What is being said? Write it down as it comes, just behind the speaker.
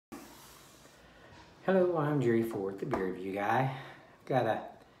Hello, I'm Jerry Ford, the beer review guy. Got a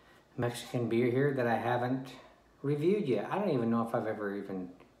Mexican beer here that I haven't reviewed yet. I don't even know if I've ever even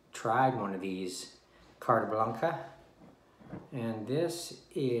tried one of these. Carta Blanca. And this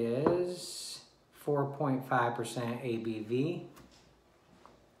is 4.5% ABV.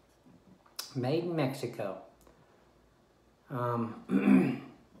 Made in Mexico.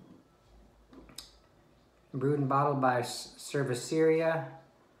 Brewed and bottled by Cerveceria.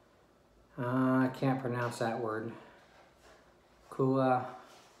 I can't pronounce that word. Kua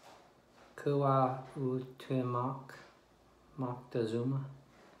Utimak Moctezuma.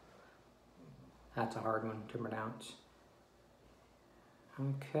 That's a hard one to pronounce.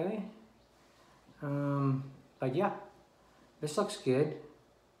 Okay. But yeah, this looks good.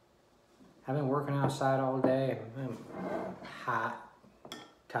 I've been working outside all day. I'm hot,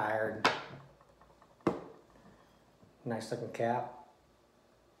 tired. Nice looking cap.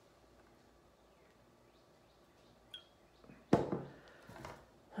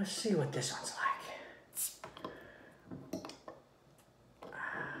 Let's see what this one's like.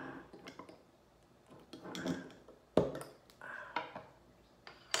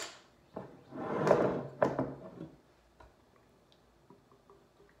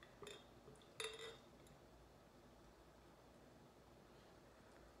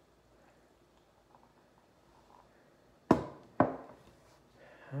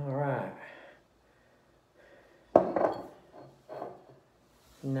 All right.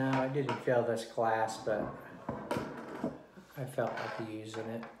 No, I didn't fill this glass, but I felt like using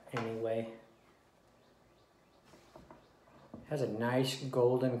it anyway. Has a nice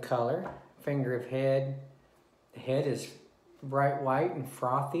golden color. Finger of head. The head is bright white and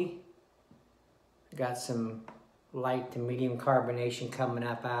frothy. Got some light to medium carbonation coming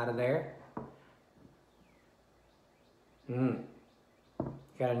up out of there.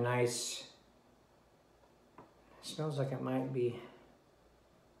 Got a nice, smells like it might be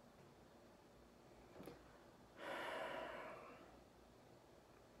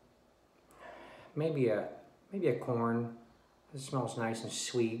maybe a corn. It smells nice and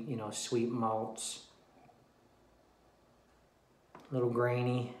sweet, you know, sweet malts. A little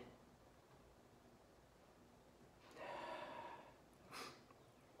grainy.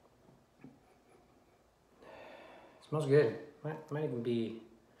 Smells good. Might even be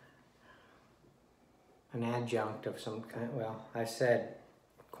an adjunct of some kind. Well, I said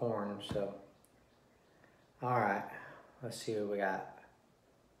corn, so. All right, let's see what we got.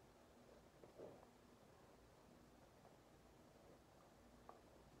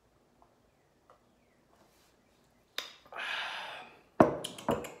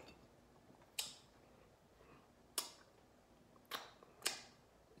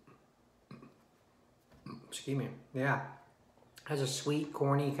 Excuse me. Yeah, has a sweet,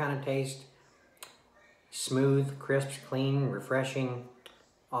 corny kind of taste. Smooth, crisp, clean, refreshing.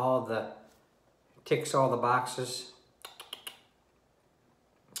 Ticks all the boxes.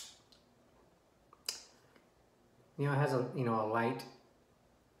 You know, it has a light,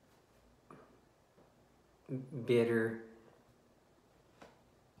 bitter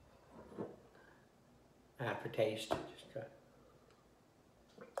aftertaste. Just got.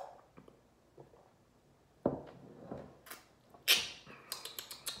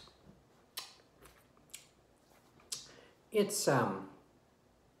 It's the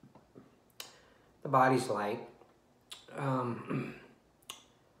body's light.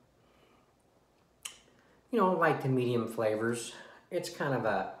 You know, light to medium flavors. It's kind of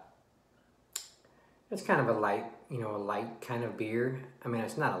a light, you know, a light kind of beer. I mean,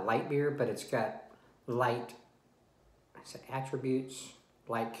 it's not a light beer, but it's got light attributes,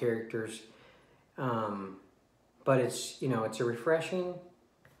 light characters. But it's, you know, it's a refreshing,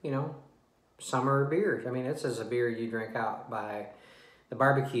 you know, summer beer. I mean, this is a beer you drink out by the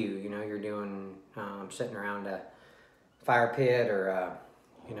barbecue. You know, you're doing sitting around a fire pit or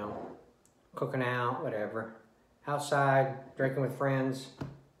you know, cooking out, whatever, outside drinking with friends.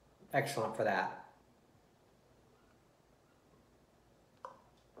 Excellent for that.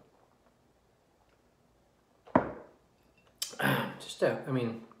 I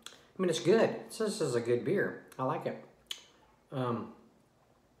mean, it's good. This is a good beer. I like it.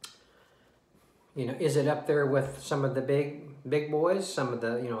 You know, is it up there with some of the big boys? Some of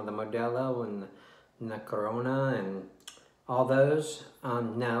the, you know, the Modelo and the Corona and all those?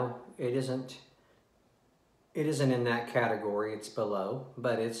 No, it isn't. It isn't in that category. It's below,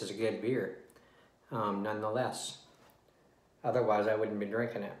 but it's a good beer, nonetheless. Otherwise, I wouldn't be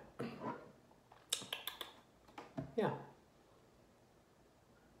drinking it. Yeah.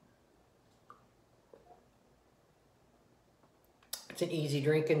 It's an easy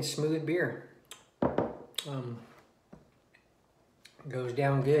drinking, smooth beer. Goes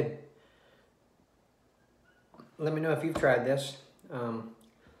down good. Let me know if you've tried this. Haven't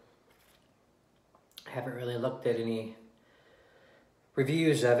really looked at any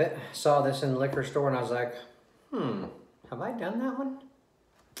reviews of it. Saw this in the liquor store and I was like, have I done that one?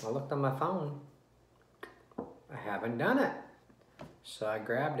 I looked on my phone. I haven't done it. So I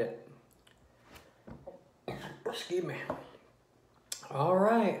grabbed it. Excuse me. All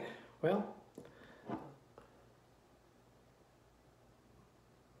right. Well,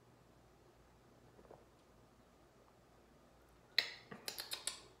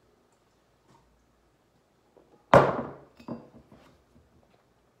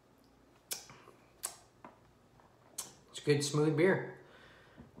 it's good, smooth beer.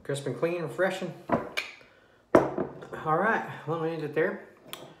 Crisp and clean, refreshing. All right, well, we end it there.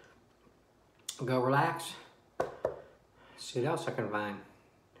 Go relax. See what else I can find.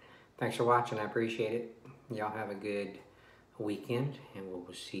 Thanks for watching, I appreciate it. Y'all have a good weekend, and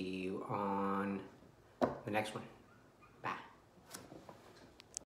we'll see you on the next one.